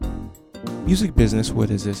Music Business,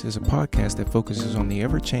 What Is This? Is a podcast that focuses on the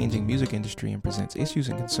ever-changing music industry and presents issues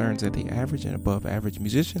and concerns that the average and above average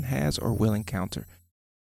musician has or will encounter.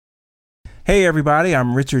 Hey everybody,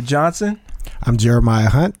 I'm Richard Johnson. I'm Jeremiah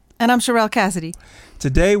Hunt. And I'm Sherelle Cassidy.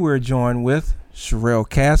 Today we're joined with Sherelle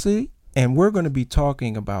Cassidy, and we're going to be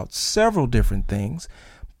talking about several different things.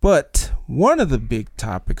 But one of the big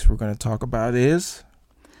topics we're going to talk about is...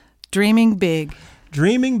 Dreaming big.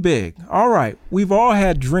 Dreaming big. All right, we've all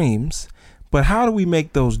had dreams. But how do we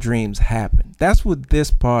make those dreams happen? That's what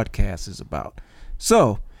this podcast is about.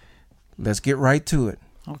 So let's get right to it.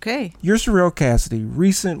 Okay. You're Sherelle Cassidy,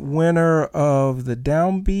 recent winner of the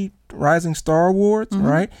Downbeat Rising Star Awards,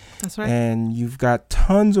 right? That's right. And you've got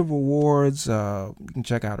tons of awards. You can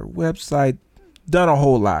check out her website. Done a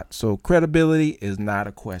whole lot. So credibility is not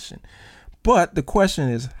a question. But the question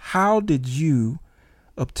is, how did you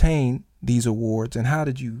obtain these awards and how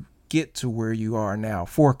did you get to where you are now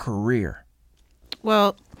for a career?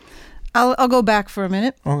 Well, I'll go back for a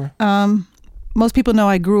minute. Okay. Most people know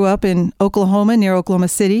I grew up in Oklahoma, near Oklahoma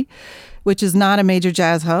City, which is not a major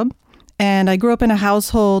jazz hub. And I grew up in a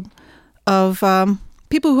household of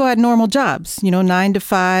people who had normal jobs, 9 to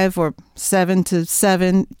 5 or 7 to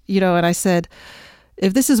 7, and I said,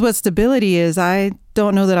 if this is what stability is, I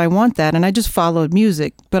don't know that I want that. And I just followed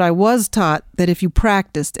music. But I was taught that if you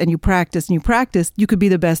practiced and you practiced and you practiced, you could be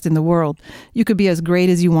the best in the world. You could be as great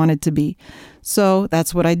as you wanted to be. So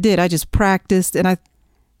that's what I did. I just practiced, and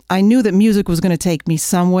I knew that music was going to take me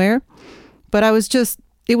somewhere. But it was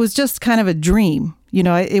just kind of a dream.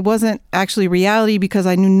 It wasn't actually reality because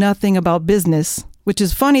I knew nothing about business, which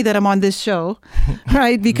is funny that I'm on this show,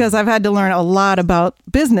 right? Because I've had to learn a lot about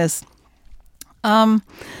business.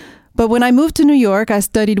 But when I moved to New York, I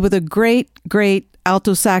studied with a great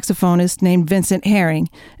alto saxophonist named Vincent Herring.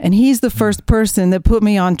 And he's the first person that put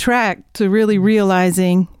me on track to really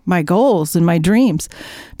realizing my goals and my dreams.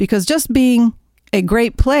 Because just being a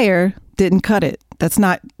great player didn't cut it. That's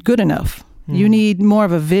not good enough. You need more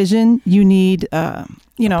of a vision. You need, a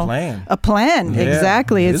plan. A plan, yeah,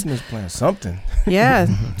 exactly. Business plan, something. Yeah.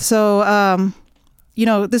 So,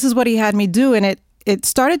 this is what he had me do. And it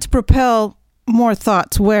started to propel more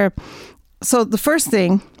thoughts so the first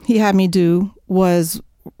thing he had me do was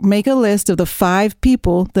make a list of the 5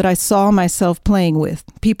 people that I saw myself playing with,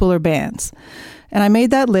 people or bands. And I made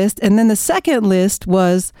that list. And then the second list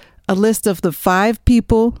was a list of the 5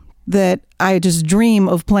 people that I just dream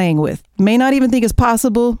of playing with. May not even think it's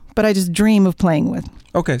possible, but I just dream of playing with.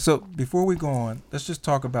 Okay, so before we go on, let's just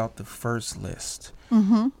talk about the first list.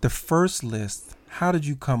 Mm-hmm. The first list, how did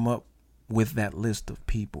you come up with that list of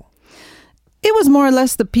people? It was more or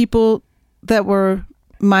less the people that were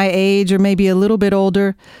my age or maybe a little bit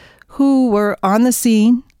older who were on the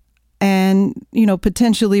scene and,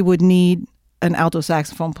 potentially would need an alto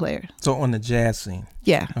saxophone player. So on the jazz scene?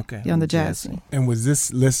 Yeah. Okay. On the jazz scene. And was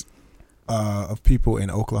this list of people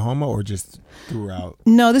in Oklahoma or just throughout?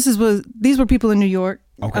 No, these were people in New York.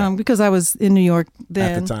 Okay. Because I was in New York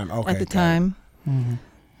then. At the time. Okay. At the time. Mm-hmm.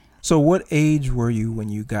 So what age were you when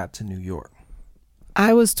you got to New York?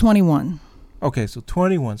 I was 21. Okay, so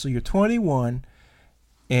 21. So you're 21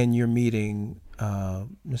 and you're meeting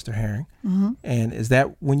Mr. Herring. Mm-hmm. And is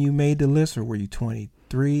that when you made the list or were you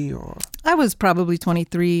 23 or? I was probably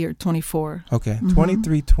 23 or 24. Okay, Mm-hmm.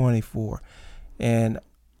 23, 24. And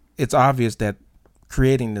it's obvious that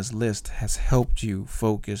creating this list has helped you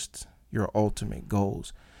focus your ultimate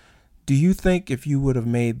goals. Do you think if you would have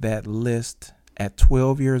made that list at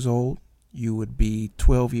 12 years old, you would be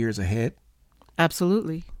 12 years ahead?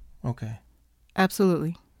 Absolutely. Okay.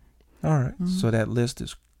 Absolutely. All right. Mm-hmm. So that list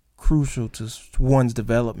is crucial to one's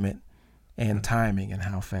development and timing and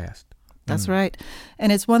how fast. That's right.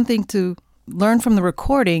 And it's one thing to learn from the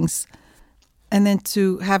recordings and then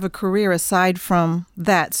to have a career aside from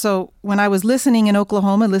that. So when I was listening in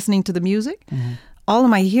Oklahoma, listening to the music, all of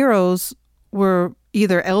my heroes were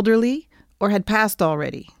either elderly or had passed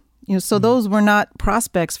already. So those were not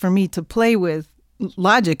prospects for me to play with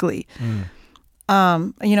logically.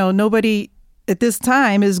 Nobody at this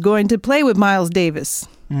time is going to play with Miles Davis,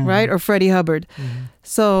 right? Or Freddie Hubbard.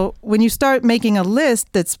 So when you start making a list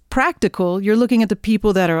that's practical, you're looking at the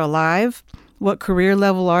people that are alive. What career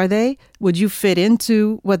level are they? Would you fit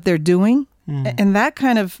into what they're doing? And that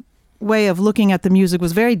kind of way of looking at the music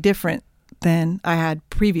was very different than I had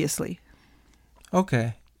previously.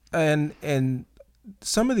 Okay. And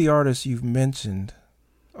some of the artists you've mentioned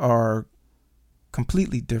are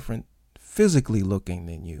completely different physically looking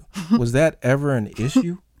than you. Was that ever an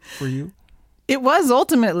issue for you? It was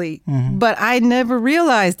ultimately, but I never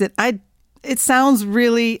realized it. It sounds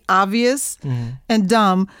really obvious and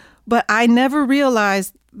dumb, but I never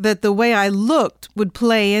realized that the way I looked would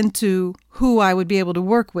play into who I would be able to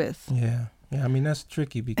work with. Yeah. I mean, that's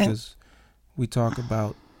tricky because we talk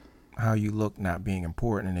about how you look not being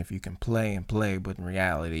important, and if you can play, but in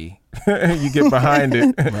reality, you get behind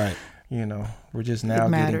it. Right. You know, we're just now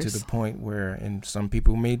getting to the point where, and some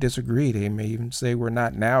people may disagree. They may even say we're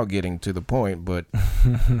not now getting to the point, but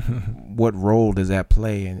what role does that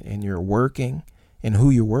play in your working and who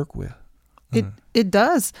you work with? It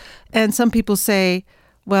does. And some people say,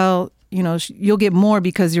 well, you know, you'll get more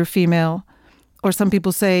because you're female. Or some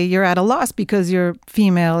people say you're at a loss because you're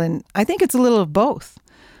female. And I think it's a little of both.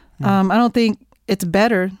 I don't think it's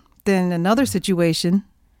better than another situation,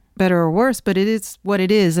 better or worse, but it is what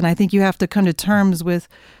it is. And I think you have to come to terms with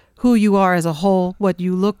who you are as a whole, what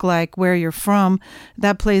you look like, where you're from.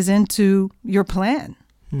 That plays into your plan,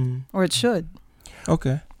 or it should.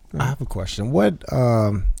 Okay. I have a question. What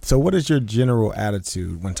is your general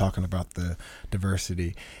attitude when talking about the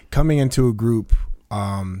diversity coming into a group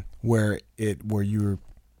where you're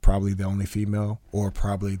probably the only female or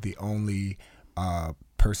probably the only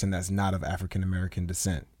person that's not of African American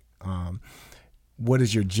descent? What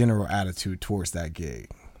is your general attitude towards that gig?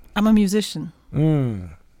 I'm a musician.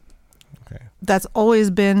 Okay. That's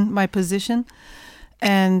always been my position.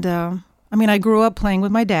 And I grew up playing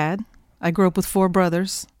with my dad. I grew up with 4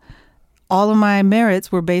 brothers. All of my merits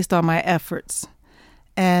were based on my efforts.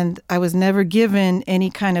 And I was never given any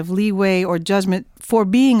kind of leeway or judgment for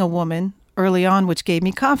being a woman early on, which gave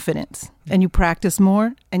me confidence. And you practice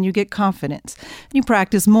more and you get confidence. You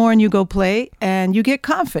practice more and you go play and you get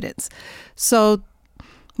confidence. So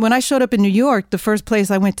when I showed up in New York, the first place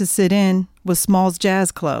I went to sit in was Smalls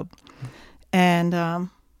Jazz Club. And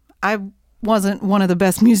I wasn't one of the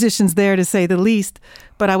best musicians there, to say the least,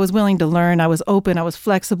 but I was willing to learn. I was open. I was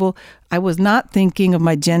flexible. I was not thinking of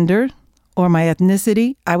my gender or my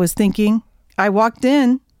ethnicity. I walked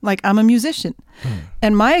in like I'm a musician.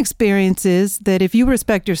 And my experience is that if you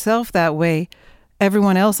respect yourself that way,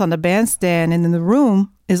 everyone else on the bandstand and in the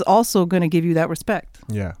room is also going to give you that respect.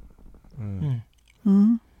 Yeah.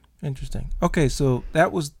 Interesting. Okay, so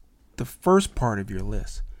that was the first part of your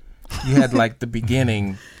list. You had like the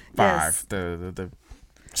beginning 5, Yes. the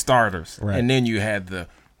starters, Right. and then you had the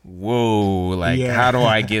whoa, how do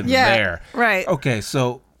I get there? Right. Okay,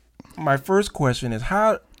 so my first question is,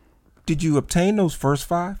 how did you obtain those first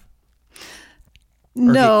 5? Or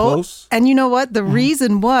get No. close? And you know what? The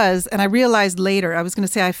reason was, and I realized later, I was going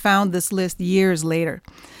to say I found this list years later.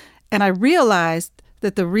 And I realized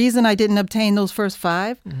that the reason I didn't obtain those first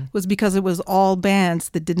 5 was because it was all bands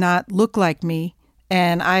that did not look like me.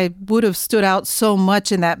 And I would have stood out so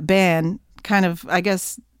much in that band, kind of, I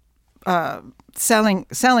guess, selling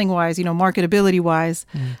wise, marketability wise.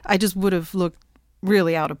 I just would have looked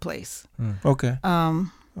really out of place. Okay.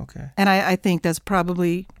 Okay. And I think that's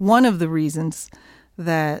probably one of the reasons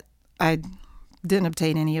that I didn't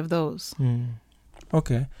obtain any of those.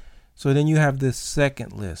 Okay. So then you have this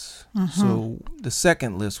second list. So the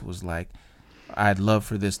second list was like, I'd love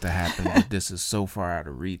for this to happen, but this is so far out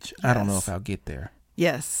of reach. I don't know if I'll get there.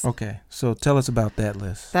 Yes. Okay. So tell us about that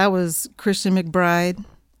list. That was Christian McBride,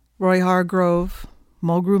 Roy Hargrove,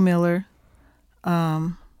 Mulgrew Miller,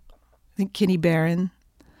 I think Kenny Barron,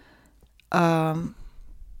 and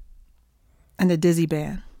the Dizzy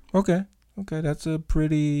Band. Okay. Okay. That's a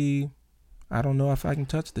pretty, I don't know if I can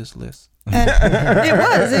touch this list. And it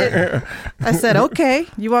was. I said, okay,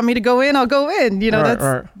 you want me to go in? I'll go in.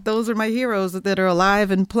 Right. Those are my heroes that are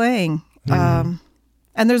alive and playing. And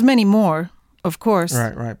there's many more, of course.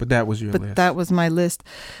 Right. But that was your list. But that was my list.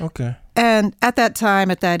 Okay. And at that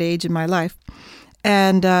time, at that age in my life,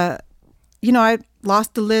 and, I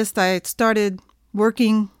lost the list. I started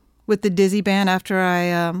working with the Dizzy Band after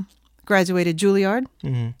I graduated Juilliard.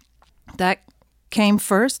 That came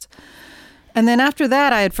first. And then after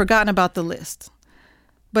that, I had forgotten about the list.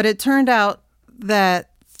 But it turned out that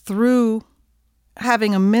through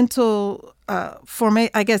having a mental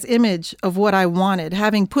image of what I wanted,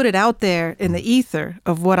 having put it out there in the ether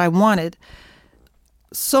of what I wanted,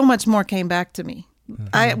 so much more came back to me.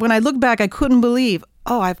 When I look back, I couldn't believe,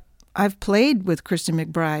 I've played with Christian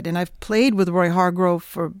McBride and I've played with Roy Hargrove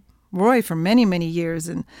for many, many years.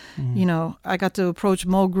 And, I got to approach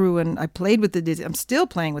Mulgrew and I played with the Dizzy. I'm still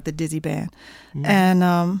playing with the Dizzy Band.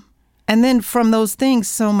 And then from those things,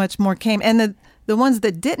 so much more came. And the ones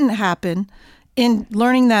that didn't happen, in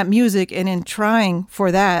learning that music and in trying for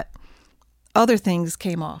that, other things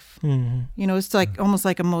came off. It's like almost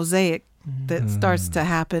like a mosaic that starts to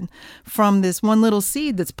happen from this one little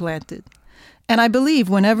seed that's planted. And I believe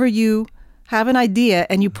whenever you have an idea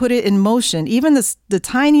and you put it in motion, even the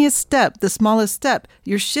tiniest step, the smallest step,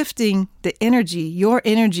 you're shifting the energy, your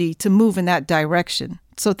energy, to move in that direction.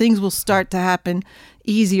 So things will start to happen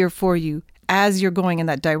easier for you as you're going in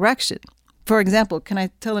that direction. For example, can I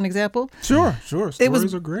tell an example? Sure.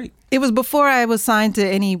 Stories are great. It was before I was signed to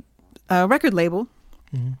any record label.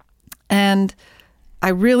 Mm-hmm. And I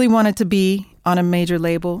really wanted to be on a major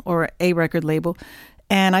label or a record label.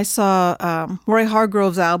 And I saw Roy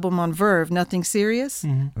Hargrove's album on Verve, Nothing Serious,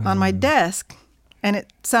 on my desk. And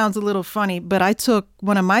it sounds a little funny, but I took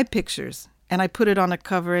one of my pictures and I put it on a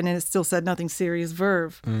cover, and it still said Nothing Serious,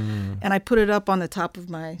 Verve. And I put it up on the top of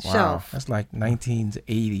my shelf. That's like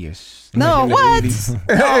 1980-ish. No, what?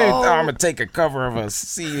 Hey, I'm going to take a cover of a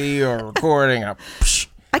CD or a recording.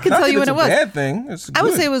 I can tell you when it was. It's a bad thing. It's good. I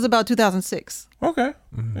would say it was about 2006. Okay.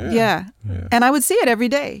 Yeah. And I would see it every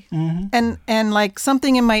day. And like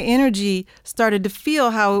something in my energy started to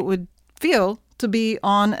feel how it would feel to be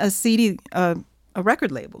on a CD, a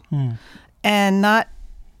record label. And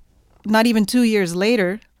not even 2 years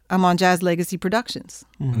later, I'm on Jazz Legacy Productions.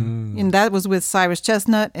 And that was with Cyrus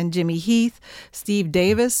Chestnut and Jimmy Heath, Steve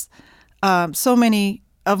Davis. So many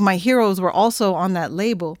of my heroes were also on that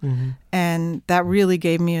label. And that really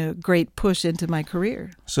gave me a great push into my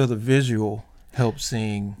career. So the visual helps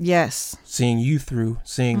seeing you through,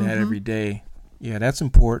 seeing that every day. Yeah, that's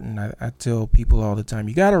important. I tell people all the time,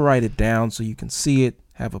 you got to write it down so you can see it,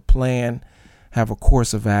 have a plan, have a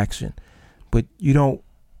course of action. But you don't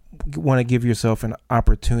want to give yourself an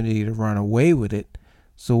opportunity to run away with it.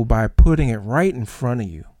 So by putting it right in front of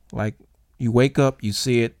you, like you wake up, you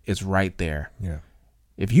see it, it's right there. Yeah.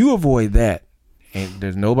 If you avoid that and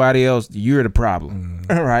there's nobody else, you're the problem.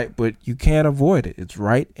 All right. But you can't avoid it. It's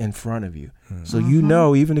right in front of you. So you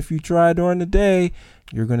know, even if you try during the day,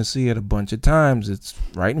 you're going to see it a bunch of times. It's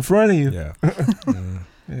right in front of you. Yeah.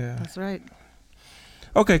 Yeah. That's right.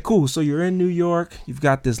 Okay, cool. So you're in New York. You've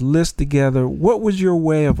got this list together. What was your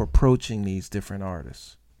way of approaching these different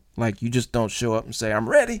artists? Like, you just don't show up and say, I'm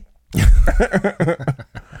ready.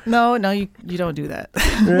 No, you don't do that.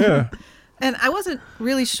 Yeah. And I wasn't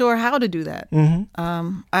really sure how to do that.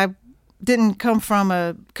 I didn't come from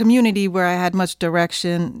a community where I had much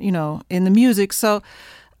direction, in the music. So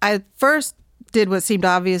I first did what seemed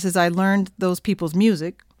obvious is I learned those people's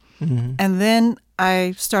music. And then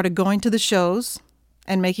I started going to the shows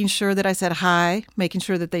and making sure that I said hi, making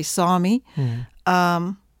sure that they saw me.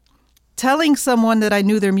 Telling someone that I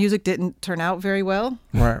knew their music didn't turn out very well.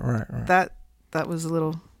 Right. That was a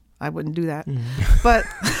little... I wouldn't do that. But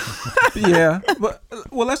yeah. But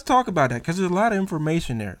well, let's talk about that because there's a lot of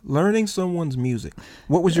information there. Learning someone's music.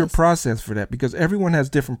 What was your process for that? Because everyone has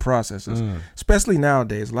different processes, especially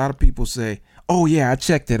nowadays. A lot of people say, "Oh yeah, I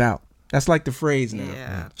checked it out." That's like the phrase now.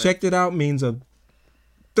 Yeah, checked it out means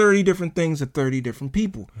 30 different things to 30 different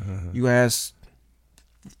people. You ask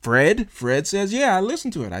Fred says, yeah, I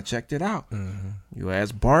listened to it. I checked it out. You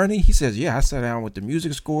ask Barney, he says, yeah, I sat down with the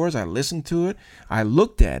music scores. I listened to it. I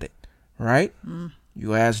looked at it, right?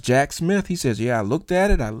 You ask Jack Smith, he says, yeah, I looked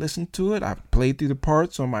at it. I listened to it. I played through the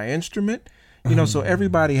parts on my instrument. So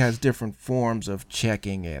everybody has different forms of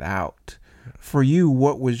checking it out. For you,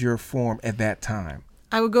 what was your form at that time?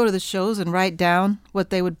 I would go to the shows and write down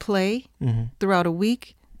what they would play throughout a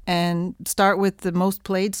week. And start with the most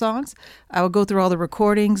played songs. I would go through all the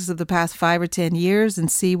recordings of the past 5 or 10 years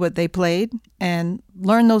and see what they played and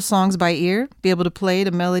learn those songs by ear, be able to play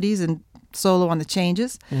the melodies and solo on the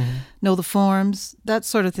changes, know the forms, that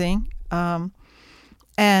sort of thing.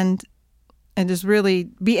 And just really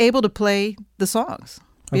be able to play the songs,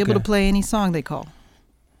 be able to play any song they call.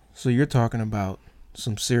 So you're talking about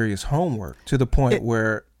some serious homework to the point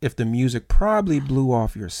where if the music probably blew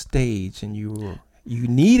off your stage and you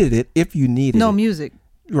needed it if you needed no it. music.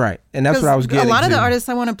 Right. And that's what I was getting to. A lot of the artists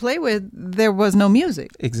I want to play with, there was no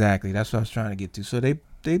music. Exactly. That's what I was trying to get to. So they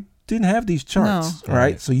didn't have these charts, No.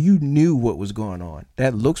 right? So you knew what was going on.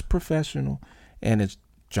 That looks professional and it's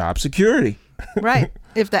job security. Right.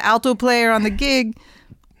 If the alto player on the gig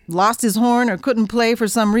lost his horn or couldn't play for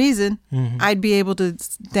some reason, I'd be able to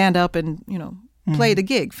stand up and, play the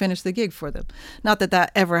gig, finish the gig for them. Not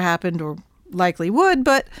that ever happened or likely would,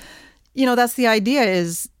 but that's the idea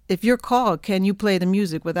is if you're called, can you play the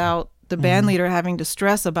music without the band leader having to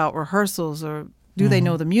stress about rehearsals or do they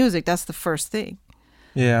know the music? That's the first thing.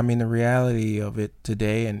 Yeah, I mean, the reality of it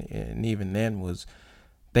today and even then was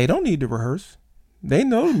they don't need to rehearse. They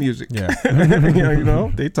know the music. Yeah.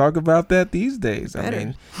 They talk about that these days. I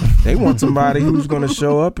mean, they want somebody who's going to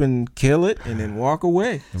show up and kill it and then walk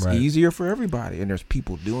away. It's easier for everybody, and there's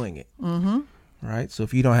people doing it. Right? So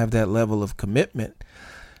if you don't have that level of commitment,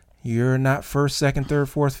 You're not first, second, third,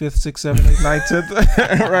 fourth, fifth, sixth, seventh, eighth, ninth,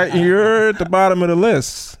 10th. Right? You're at the bottom of the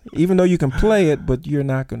list. Even though you can play it, but you're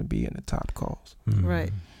not going to be in the top calls.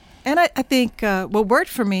 Right. And I think what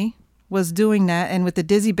worked for me was doing that. And with the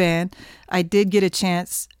Dizzy Band, I did get a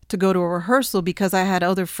chance to go to a rehearsal because I had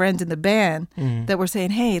other friends in the band that were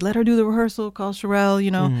saying, hey, let her do the rehearsal, call Sherelle,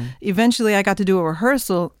 you know. Eventually I got to do a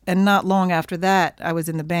rehearsal, and not long after that, I was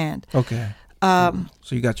in the band. Okay.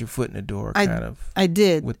 So you got your foot in the door, I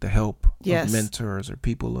did. With the help Yes. of mentors or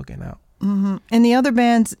people looking out. And the other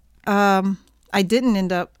bands, I didn't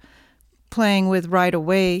end up playing with right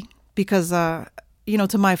away because, you know,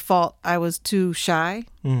 to my fault, I was too shy,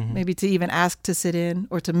 maybe to even ask to sit in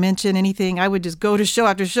or to mention anything. I would just go to show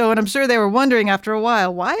after show, and I'm sure they were wondering after a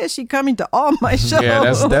while, why is she coming to all my shows?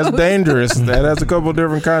 Yeah, that's dangerous. That has a couple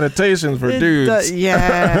different connotations for dudes.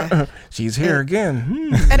 Yeah. She's here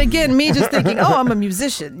again. And again, me just thinking, oh, I'm a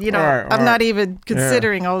musician. You know, I'm not even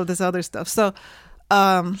considering all of this other stuff. So,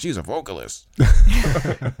 she's a vocalist.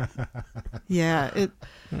 yeah,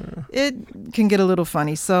 it can get a little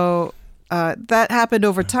funny. So that happened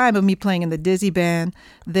over time of me playing in the Dizzy Band.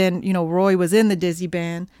 Then, you know, Roy was in the Dizzy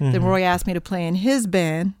Band. Then Roy asked me to play in his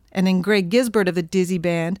band. And then Greg Gisbert of the Dizzy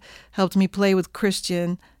Band helped me play with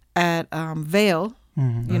Christian at Vale,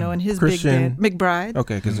 you know, in his Christian big band, McBride.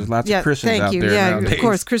 Okay, because there's lots of Christians thank out you. there Yeah, nowadays. of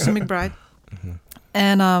course, Christian McBride.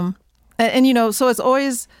 And you know, so it's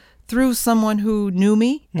always through someone who knew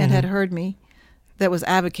me and had heard me that was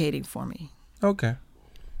advocating for me. Okay.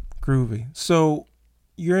 Groovy. So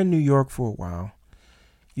you're in New York for a while.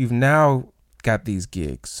 You've now got these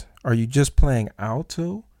gigs. Are you just playing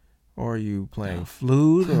alto, or are you playing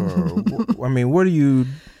flute, or I mean,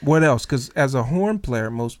 what else? Because as a horn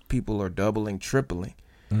player, most people are doubling, tripling,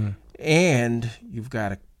 and you've got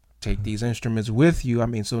to take these instruments with you. I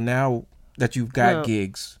mean, so now that you've got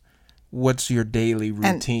gigs, what's your daily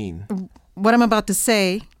routine? What I'm about to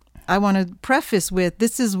say, I want to preface with,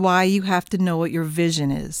 this is why you have to know what your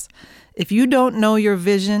vision is. If you don't know your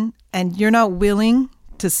vision and you're not willing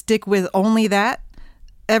to stick with only that,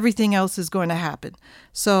 everything else is going to happen.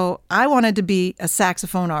 So I wanted to be a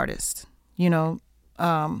saxophone artist. You know,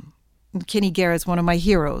 Kenny Garrett's one of my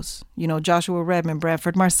heroes. You know, Joshua Redman,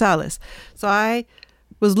 Branford Marsalis. So I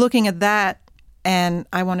was looking at that, and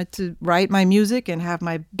I wanted to write my music and have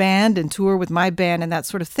my band and tour with my band and that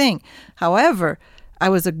sort of thing. However, I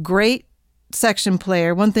was a great section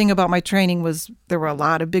player. One thing about my training was there were a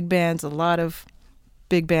lot of big bands, a lot of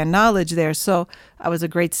big band knowledge there. So I was a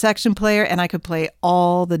great section player, and I could play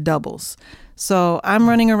all the doubles. So I'm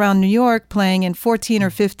running around New York playing in 14 or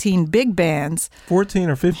 15 big bands. 14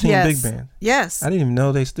 or 15 big bands? Yes. I didn't even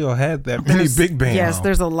know they still had that many big bands. Yes,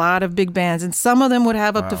 there's a lot of big bands, and some of them would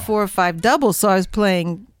have up to 4 or 5 doubles. So I was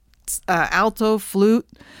playing alto, flute,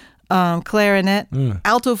 clarinet,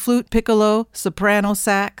 alto, flute, piccolo, soprano,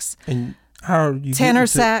 sax. And how are you tenor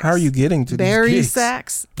sax? How are you getting to Barry these gigs?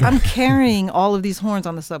 sax? I'm carrying all of these horns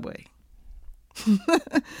on the subway.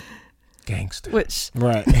 Gangster. Which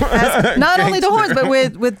Right. has not only the horns, but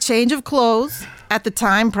with change of clothes at the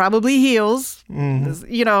time, probably heels.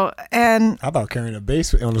 You know, and How about carrying a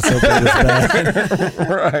bass on the subway this bad?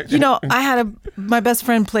 Right. you know, my best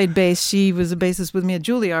friend played bass. She was a bassist with me at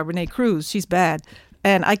Juilliard, Renee Cruz. She's bad,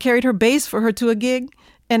 and I carried her bass for her to a gig,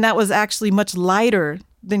 and that was actually much lighter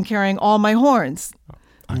than carrying all my horns.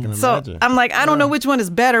 I can So imagine. I'm like, I don't know which one is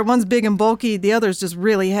better. One's big and bulky. The other's just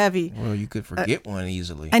really heavy. Well, you could forget one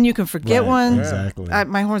easily. And you can forget Right, one. exactly.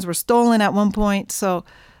 My horns were stolen at one point. So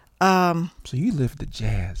So you lived the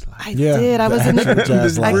jazz life. I did. I was in actual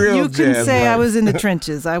jazz the life. Real you can jazz say I life. was in the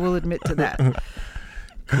trenches. I will admit to that.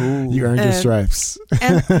 Cool. You earned your stripes.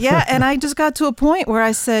 And and I just got to a point where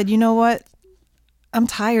I said, you know what? I'm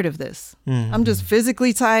tired of this. I'm just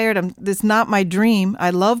physically tired. It's not my dream.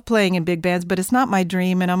 I love playing in big bands, but it's not my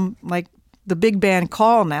dream. And I'm like the big band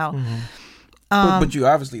call now. But you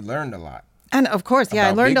obviously learned a lot. And of course, yeah, I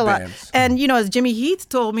About learned big a lot. bands. And, you know, as Jimmy Heath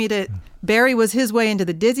told me that Barry was his way into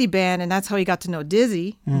the Dizzy Band, and that's how he got to know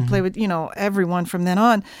Dizzy and play with, you know, everyone from then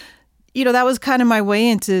on. You know, that was kind of my way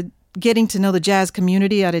into getting to know the jazz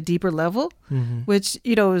community at a deeper level, which,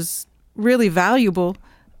 you know, is really valuable.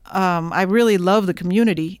 I really love the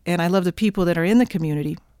community, and I love the people that are in the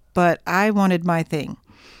community, but I wanted my thing.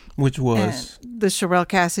 Which was? And the Sherelle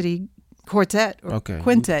Cassidy Quartet or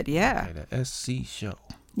Quintet, yeah. Okay, the SC show.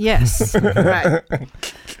 Yes, right.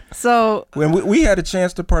 So When we had a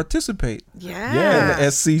chance to participate in the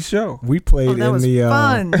SC show. We played that in was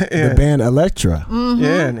fun. the band Electra.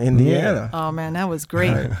 Yeah, in Indiana. Oh man, that was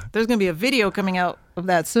great. There's gonna be a video coming out of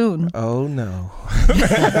that soon. Oh no.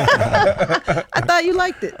 I thought you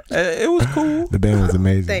liked it. It was cool. The band was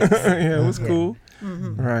amazing. Thanks. Yeah, it was cool.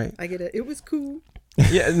 Right. I get it. It was cool.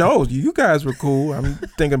 Yeah, no, you guys were cool. I'm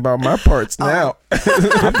thinking about my parts now.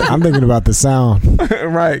 I'm thinking about the sound.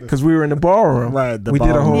 Right, because we were in the ballroom. Right, we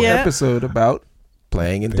did a whole Yeah. episode about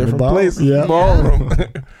playing in different ball- places. yeah. Ballroom.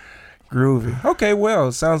 Groovy. Okay, well,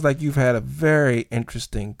 it sounds like you've had a very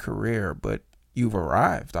interesting career, but you've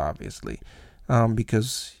arrived, obviously,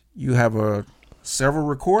 because you have several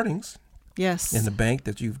recordings Yes. in the bank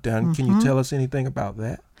that you've done. Can you tell us anything about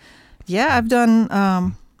that? Yeah, I've done,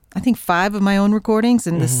 I think 5 of my own recordings,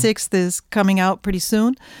 and the 6th is coming out pretty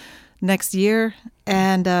soon, next year.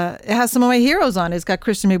 And it has some of my heroes on it. It's got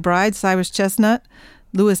Christian McBride, Cyrus Chestnut,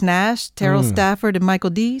 Lewis Nash, Terrell Stafford, and Michael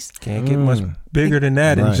Dees. Can't get much bigger than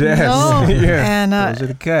that in Right. jazz. No. Yeah, And, those are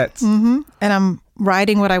the cats. And I'm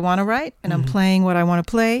writing what I want to write, and I'm playing what I want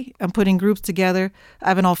to play. I'm putting groups together. I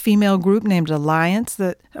have an all-female group named Alliance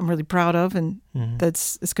that I'm really proud of, and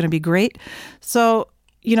it's going to be great. So,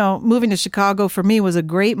 you know, moving to Chicago for me was a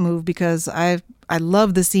great move because I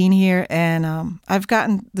love the scene here, and I've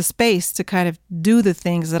gotten the space to kind of do the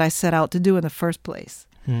things that I set out to do in the first place.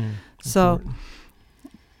 So,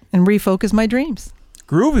 and refocus my dreams.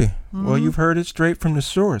 Groovy. Well, you've heard it straight from the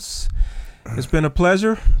source. It's been a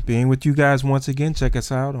pleasure being with you guys once again. Check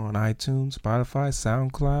us out on iTunes, Spotify,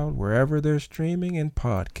 SoundCloud, wherever they're streaming and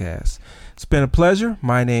podcasts. It's been a pleasure.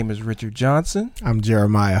 My name is Richard Johnson. I'm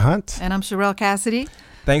Jeremiah Hunt. And I'm Sherelle Cassidy.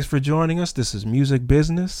 Thanks for joining us. This is Music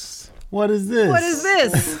Business, What is this? What is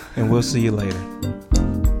this? and we'll see you later.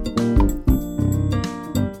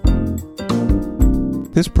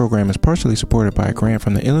 This program is partially supported by a grant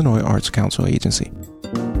from the Illinois Arts Council Agency.